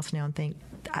my house now and think,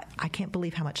 I can't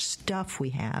believe how much stuff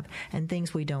we have. and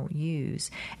things we don't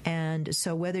use. And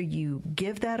so whether you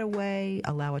give that away,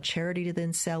 allow a charity to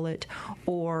then sell it,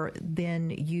 or then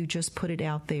you just put it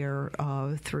out there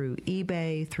through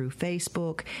eBay, through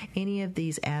Facebook, any of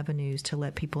these avenues to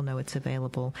let people know it's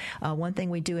available. One thing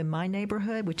we do in my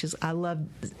neighborhood, which is I love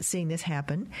seeing this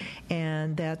happen,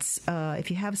 and that's if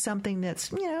you have something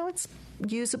that's, it's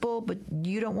usable, but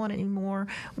you don't want it anymore,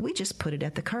 we just put it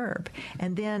at the curb.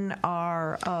 And then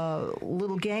our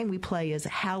little game we play is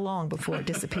how long before it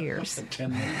disappears.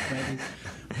 10 minutes,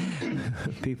 maybe.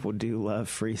 People do love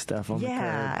free stuff on the curb.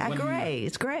 Yeah, great.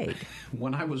 It's great.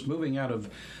 When I was moving out of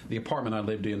the apartment I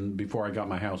lived in before I got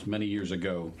my house many years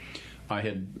ago, I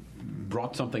had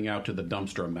brought something out to the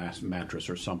dumpster, a mattress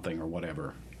or something or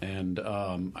whatever. And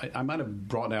I might have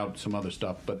brought out some other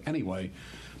stuff, but anyway,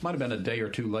 might have been a day or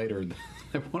two later,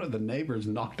 one of the neighbors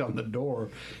knocked on the door,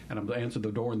 and I answered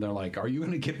the door, and they're like, "Are you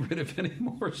going to get rid of any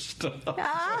more stuff?"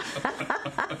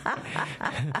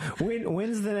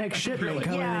 When's the next shipment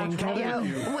coming in,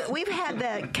 Kevin? We've had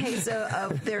that case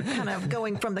of they're kind of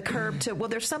going from the curb to, well,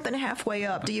 there's something halfway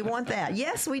up. Do you want that?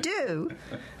 Yes, we do.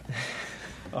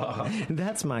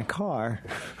 That's my car.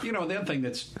 The other thing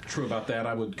that's true about that,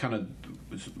 I would kind of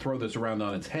throw this around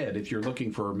on its head. If you're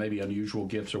looking for maybe unusual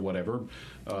gifts or whatever,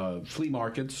 flea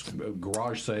markets,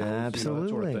 garage sales, that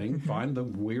sort of thing. Find the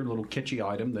weird little kitschy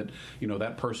item that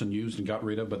that person used and got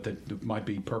rid of, but that might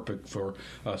be perfect for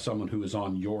someone who is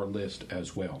on your list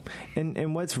as well.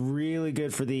 And what's really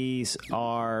good for these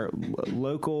are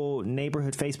local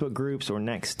neighborhood Facebook groups or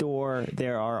next door. They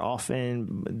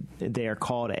are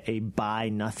called a buy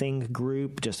nothing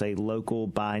group, just a local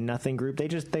buy nothing group. They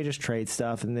just trade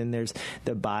stuff, and then there's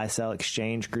the buy sell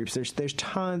exchange groups. There's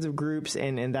tons of groups,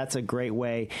 and that's a great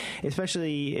way,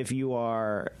 especially if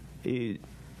you're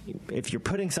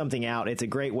putting something out. It's a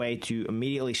great way to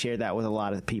immediately share that with a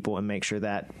lot of people and make sure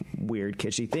that weird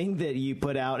kitschy thing that you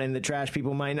put out and the trash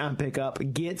people might not pick up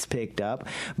gets picked up.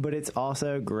 But it's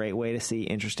also a great way to see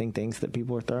interesting things that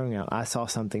people are throwing out. I saw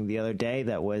something the other day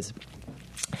that was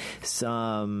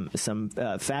some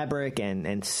fabric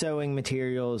and sewing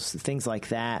materials, things like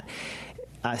that.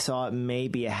 I saw it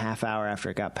maybe a half hour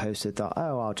after it got posted. Thought,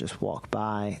 I'll just walk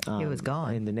by. It was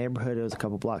gone. In the neighborhood, it was a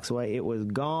couple blocks away. It was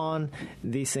gone.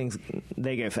 These things,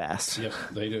 they go fast. Yes,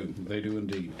 they do. They do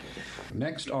indeed.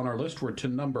 Next on our list, we're to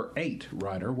number 8.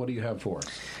 Ryder, what do you have for us?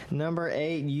 Number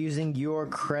 8, using your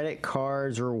credit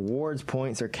cards, rewards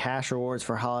points, or cash rewards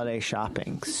for holiday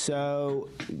shopping. So,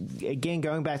 again,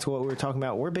 going back to what we were talking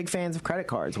about, we're big fans of credit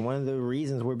cards. One of the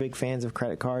reasons we're big fans of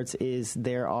credit cards is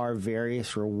there are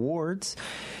various rewards.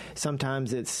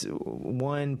 Sometimes it's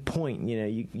 1 point.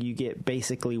 You get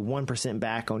basically 1%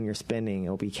 back on your spending.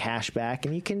 It'll be cash back,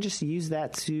 and you can just use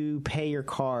that to pay your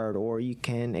card, or you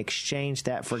can exchange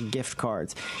that for gift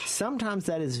cards. Sometimes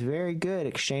that is very good,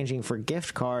 exchanging for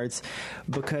gift cards,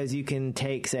 because you can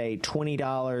take, say,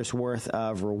 $20 worth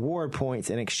of reward points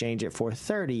and exchange it for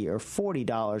 $30 or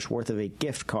 $40 worth of a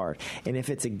gift card. And if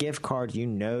it's a gift card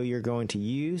you're going to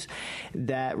use,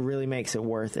 that really makes it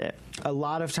worth it. A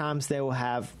lot of times they will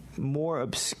have more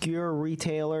obscure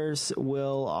retailers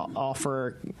will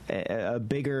offer a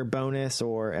bigger bonus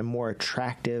or a more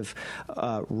attractive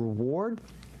reward.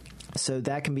 So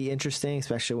that can be interesting,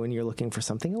 especially when you're looking for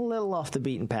something a little off the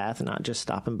beaten path and not just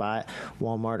stopping by at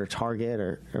Walmart or Target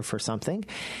or for something.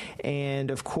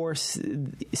 And, of course,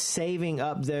 saving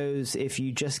up those, if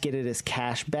you just get it as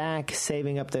cash back,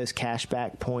 saving up those cash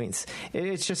back points,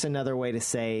 it's just another way to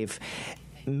save.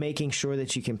 Making sure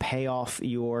that you can pay off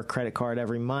your credit card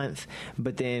every month,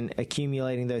 but then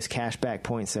accumulating those cash back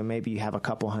points, so maybe you have a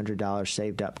couple $100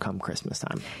 saved up come Christmas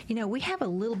time. We have a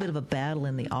little bit of a battle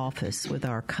in the office with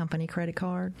our company credit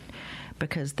card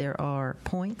because there are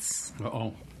points.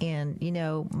 Uh-oh. And,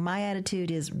 my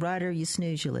attitude is, Ryder, you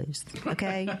snooze, you lose.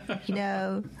 Okay?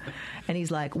 And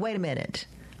he's like, wait a minute.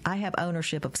 I have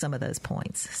ownership of some of those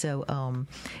points. So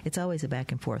it's always a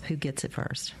back and forth. Who gets it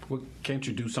first? Well, can't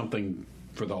you do something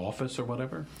for the office or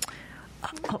whatever?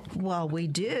 Well, we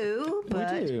do.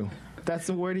 But we do.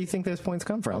 Where do you think those points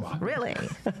come from? Really?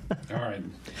 All right.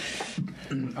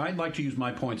 I'd like to use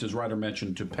my points, as Ryder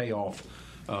mentioned, to pay off,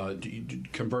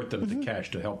 convert them to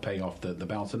cash to help pay off the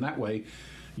balance. And that way,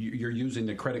 you're using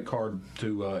the credit card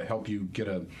to help you get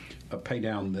a pay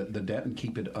down the debt and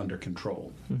keep it under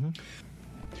control. Mm-hmm.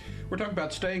 We're talking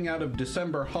about staying out of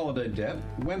December holiday debt.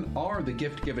 When are the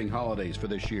gift-giving holidays for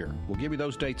this year? We'll give you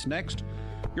those dates next.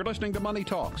 You're listening to Money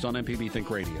Talks on MPB Think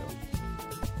Radio.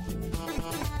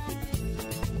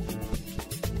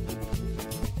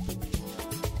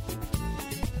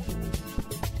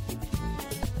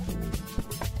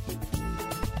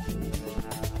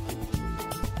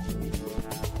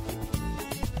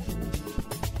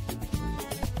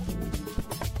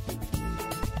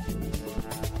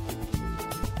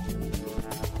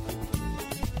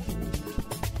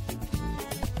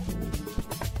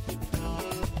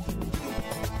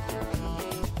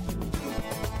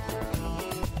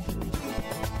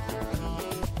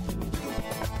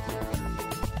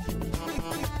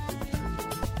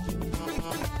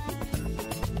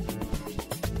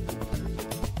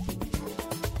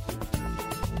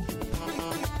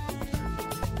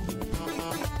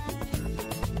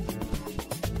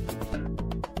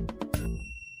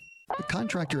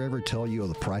 contractor ever tell you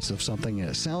the price of something and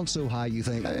it sounds so high you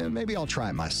think, maybe I'll try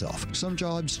it myself? Some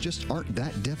jobs just aren't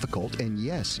that difficult, and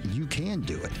yes, you can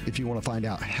do it. If you want to find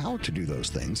out how to do those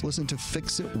things, listen to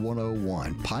Fix It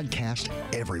 101, podcast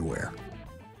everywhere.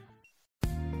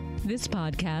 This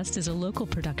podcast is a local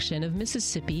production of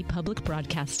Mississippi Public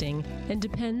Broadcasting and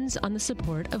depends on the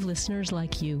support of listeners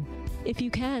like you. If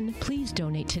you can, please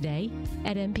donate today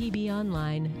at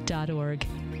mpbonline.org.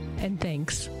 And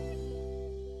thanks.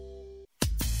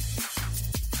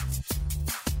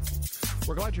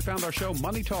 We're glad you found our show,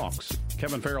 Money Talks.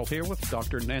 Kevin Farrell here with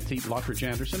Dr. Nancy Lottridge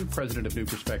Anderson, President of New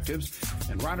Perspectives,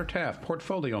 and Ryder Taft,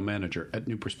 Portfolio Manager at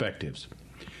New Perspectives.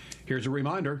 Here's a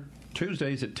reminder.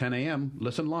 Tuesdays at 10 a.m.,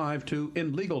 listen live to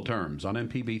In Legal Terms on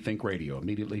MPB Think Radio,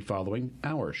 immediately following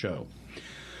our show.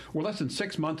 We're less than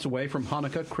 6 months away from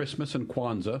Hanukkah, Christmas, and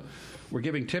Kwanzaa. We're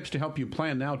giving tips to help you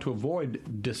plan now to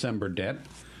avoid December debt.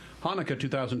 Hanukkah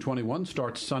 2021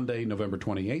 starts Sunday, November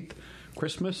 28th.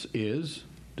 Christmas is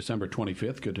December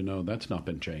 25th. Good to know that's not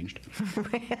been changed.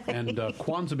 And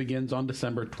Kwanzaa begins on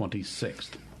December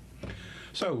 26th.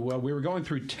 So we were going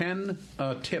through 10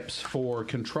 tips for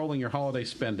controlling your holiday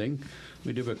spending.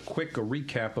 We do a quick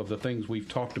recap of the things we've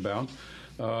talked about.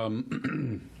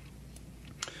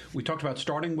 We talked about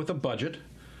starting with a budget,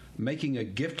 making a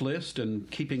gift list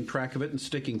and keeping track of it and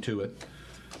sticking to it,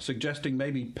 suggesting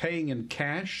maybe paying in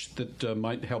cash that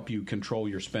might help you control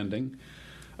your spending,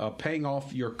 paying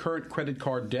off your current credit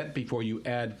card debt before you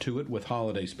add to it with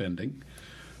holiday spending.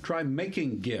 Try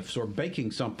making gifts or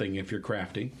baking something if you're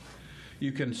crafty.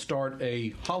 You can start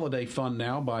a holiday fund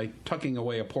now by tucking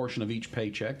away a portion of each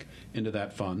paycheck into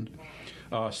that fund.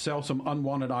 Sell some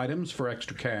unwanted items for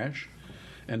extra cash.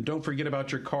 And don't forget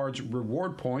about your card's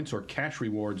reward points or cash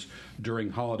rewards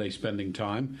during holiday spending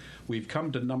time. We've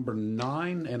come to number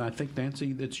 9, and I think,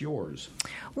 Nancy, it's yours.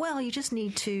 Well, you just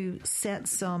need to set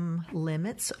some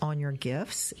limits on your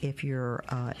gifts. If you're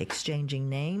exchanging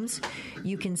names,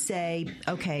 you can say,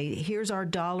 okay, here's our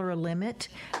dollar limit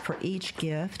for each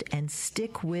gift, and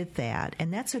stick with that.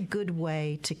 And that's a good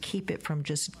way to keep it from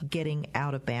just getting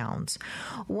out of bounds.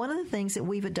 One of the things that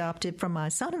we've adopted from my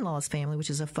son-in-law's family, which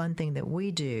is a fun thing that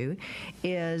we do,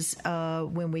 is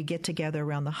when we get together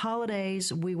around the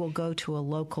holidays, we will go to a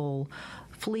local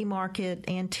flea market,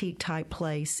 antique type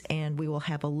place, and we will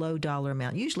have a low dollar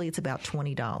amount. Usually it's about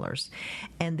 $20.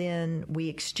 And then we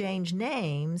exchange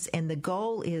names, and the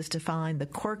goal is to find the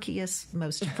quirkiest,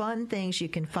 most fun things you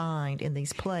can find in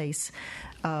these places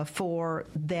for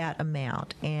that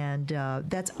amount. And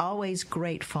that's always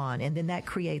great fun. And then that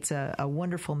creates a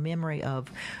wonderful memory of,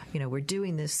 we're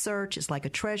doing this search. It's like a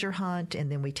treasure hunt.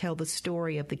 And then we tell the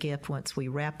story of the gift once we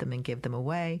wrap them and give them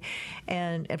away.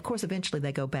 And, of course, eventually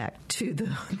they go back to the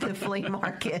flea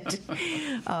market.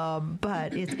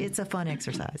 But it's a fun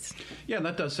exercise. Yeah,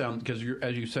 that does sound, because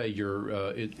as you say,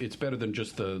 it's better than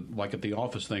just like at the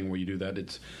office thing where you do that.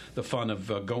 It's the fun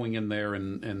of going in there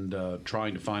and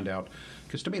trying to find out.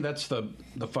 Because to me, that's the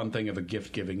fun thing of a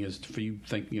gift giving is for you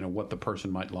think, what the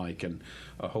person might like, and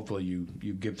hopefully you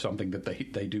give something that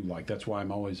they do like. That's why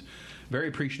I'm always very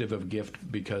appreciative of a gift,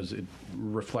 because it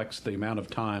reflects the amount of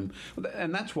time.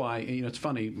 And that's why, it's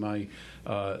funny, my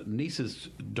niece's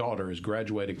daughter is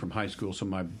graduating from high school, so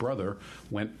my brother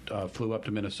flew up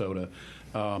to Minnesota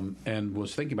and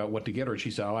was thinking about what to get her, and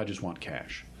she said, I just want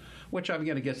cash. Which I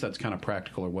guess that's kind of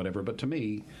practical or whatever, but to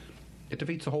me, it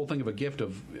defeats the whole thing of a gift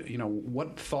of,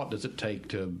 what thought does it take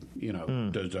to,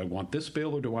 do I want this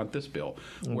bill or do I want this bill?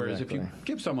 Whereas if you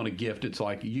give someone a gift, it's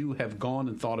like you have gone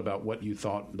and thought about what you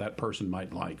thought that person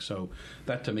might like. So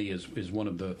that to me is one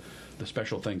of the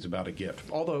special things about a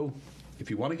gift. Although, if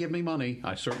you want to give me money,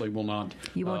 I certainly will not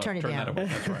You won't turn it down. That away.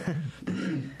 That's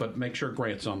right. But make sure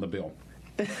Grant's on the bill.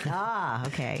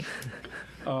 Okay.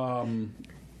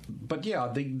 But yeah,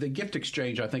 the gift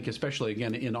exchange, I think, especially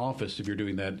again in office, if you're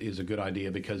doing that, is a good idea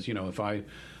because if I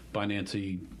buy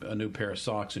Nancy a new pair of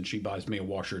socks and she buys me a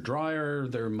washer dryer,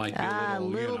 there might be a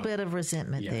little bit of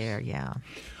resentment there. Yeah.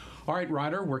 All right,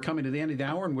 Ryder, we're coming to the end of the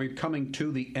hour, and we're coming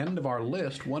to the end of our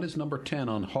list. What is number 10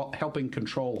 on helping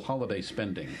control holiday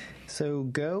spending? So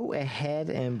go ahead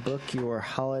and book your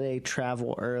holiday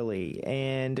travel early.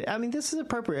 And, this is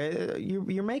appropriate.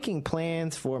 You're making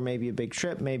plans for maybe a big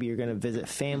trip. Maybe you're going to visit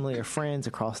family or friends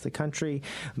across the country.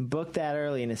 Book that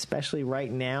early, and especially right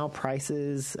now,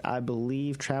 I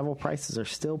believe travel prices are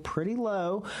still pretty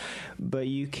low, but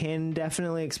you can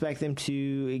definitely expect them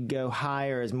to go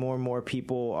higher as more and more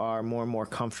people are more and more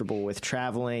comfortable with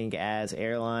traveling, as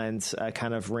airlines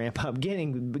kind of ramp up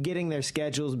getting their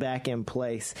schedules back in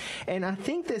place. And I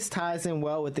think this ties in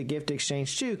well with the gift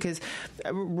exchange too, because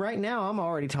right now I'm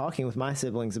already talking with my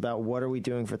siblings about what are we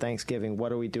doing for Thanksgiving,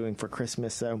 what are we doing for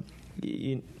Christmas. So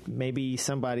maybe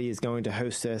somebody is going to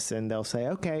host us and they'll say,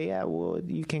 okay, yeah, well,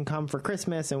 you can come for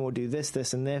Christmas and we'll do this,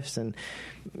 this, and this, and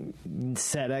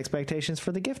set expectations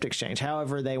for the gift exchange.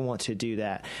 However they want to do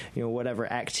that,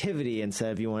 whatever activity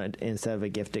instead of a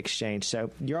gift exchange. So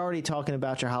you're already talking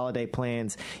about your holiday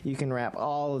plans. You can wrap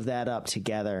all of that up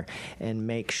together and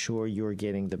make sure you're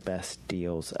getting the best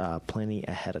deals plenty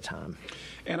ahead of time.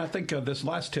 And I think this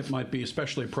last tip might be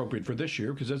especially appropriate for this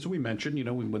year because, as we mentioned,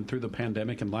 we went through the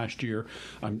pandemic, and last year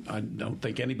I don't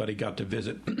think anybody got to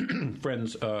visit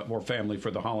friends or family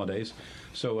for the holidays.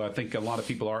 So I think a lot of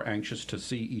people are anxious to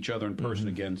see each other in person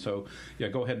again. So, yeah,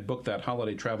 go ahead and book that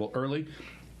holiday travel early.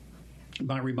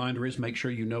 My reminder is make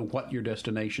sure you know what your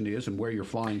destination is and where you're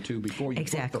flying to before you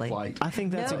book the flight. I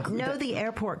think that's know the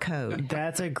airport code.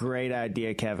 That's a great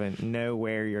idea, Kevin. Know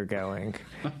where you're going.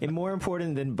 And more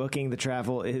important than booking the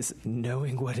travel is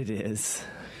knowing what it is.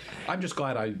 I'm just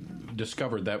glad I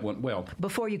discovered that one. Well,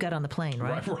 before you got on the plane,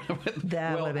 right?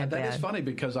 That would have been bad. That is funny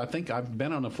because I think I've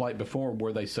been on a flight before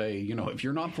where they say, if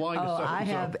you're not flying to so-and-so. I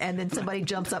have, and then somebody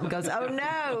jumps up and goes, "Oh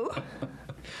no!"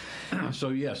 So,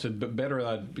 yes,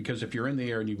 better because if you're in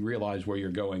the air and you realize where you're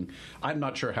going, I'm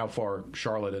not sure how far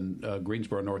Charlotte and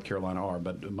Greensboro, North Carolina are,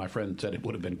 but my friend said it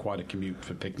would have been quite a commute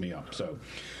to pick me up. So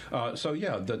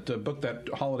book that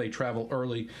holiday travel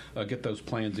early, get those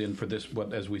plans in for this,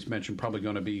 what, as we mentioned, probably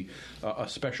going to be a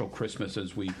special Christmas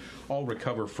as we all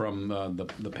recover from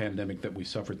the pandemic that we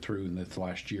suffered through in this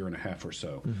last year and a half or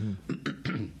so.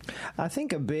 Mm-hmm. I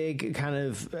think a big kind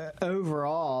of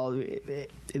overall,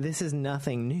 this is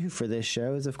nothing new for this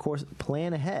show, is, of course,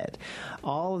 plan ahead.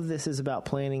 All of this is about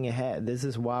planning ahead. This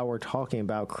is why we're talking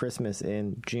about Christmas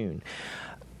in June.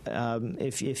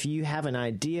 If you have an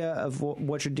idea of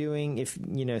what you're doing,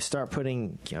 start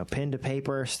putting pen to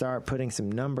paper, start putting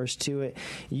some numbers to it,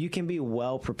 you can be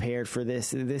well prepared for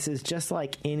this. This is just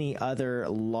like any other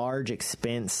large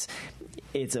expense.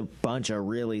 It's a bunch of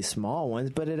really small ones,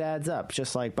 but it adds up.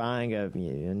 Just like buying a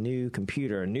new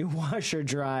computer, a new washer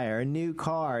dryer, a new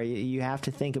car. You have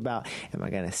to think about, am I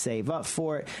going to save up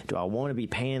for it? Do I want to be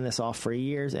paying this off for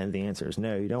years? And the answer is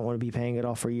no. You don't want to be paying it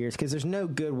off for years because there's no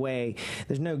good way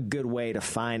to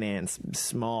finance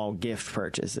small gift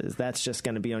purchases. That's just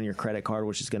going to be on your credit card,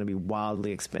 which is going to be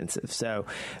wildly expensive. So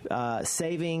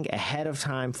saving ahead of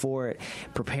time for it,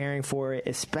 preparing for it,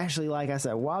 especially, like I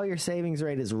said, while your savings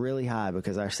rate is really high,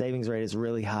 because our savings rate is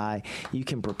really high, you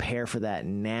can prepare for that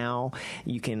now.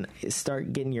 You can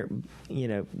start getting your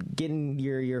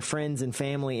friends and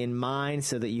family in mind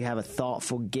so that you have a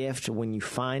thoughtful gift when you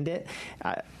find it.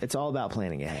 It's all about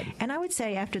planning ahead. And I would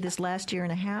say after this last year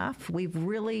and a half, we've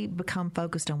really become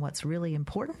focused on what's really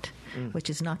important, which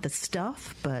is not the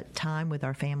stuff, but time with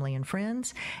our family and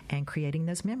friends and creating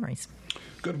those memories.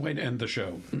 Good way to end the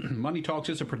show. Money Talks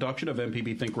is a production of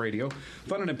MPB Think Radio,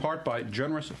 funded in part by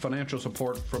generous financial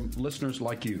support from listeners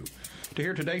like you. To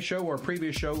hear today's show or a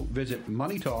previous show, visit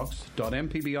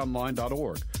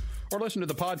moneytalks.mpbonline.org or listen to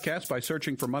the podcast by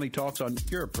searching for Money Talks on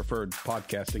your preferred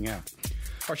podcasting app.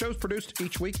 Our show is produced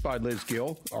each week by Liz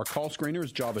Gill. Our call screener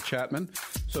is Java Chapman.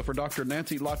 So for Dr.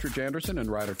 Nancy Lottridge-Anderson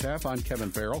and Ryder Taff, I'm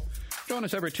Kevin Farrell. Join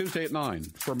us every Tuesday at 9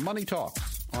 for Money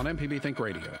Talks on MPB Think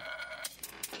Radio.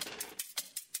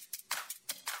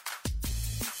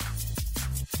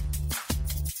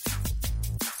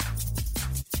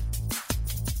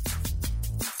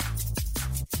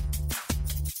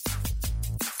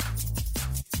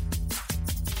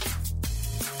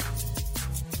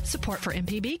 Support for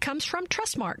MPB comes from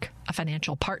Trustmark, a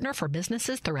financial partner for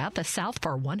businesses throughout the South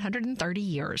for 130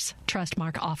 years.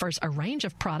 Trustmark offers a range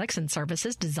of products and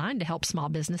services designed to help small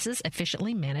businesses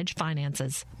efficiently manage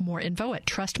finances. More info at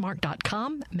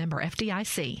trustmark.com, member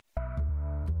FDIC.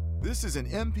 This is an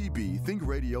MPB Think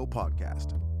Radio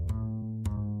podcast.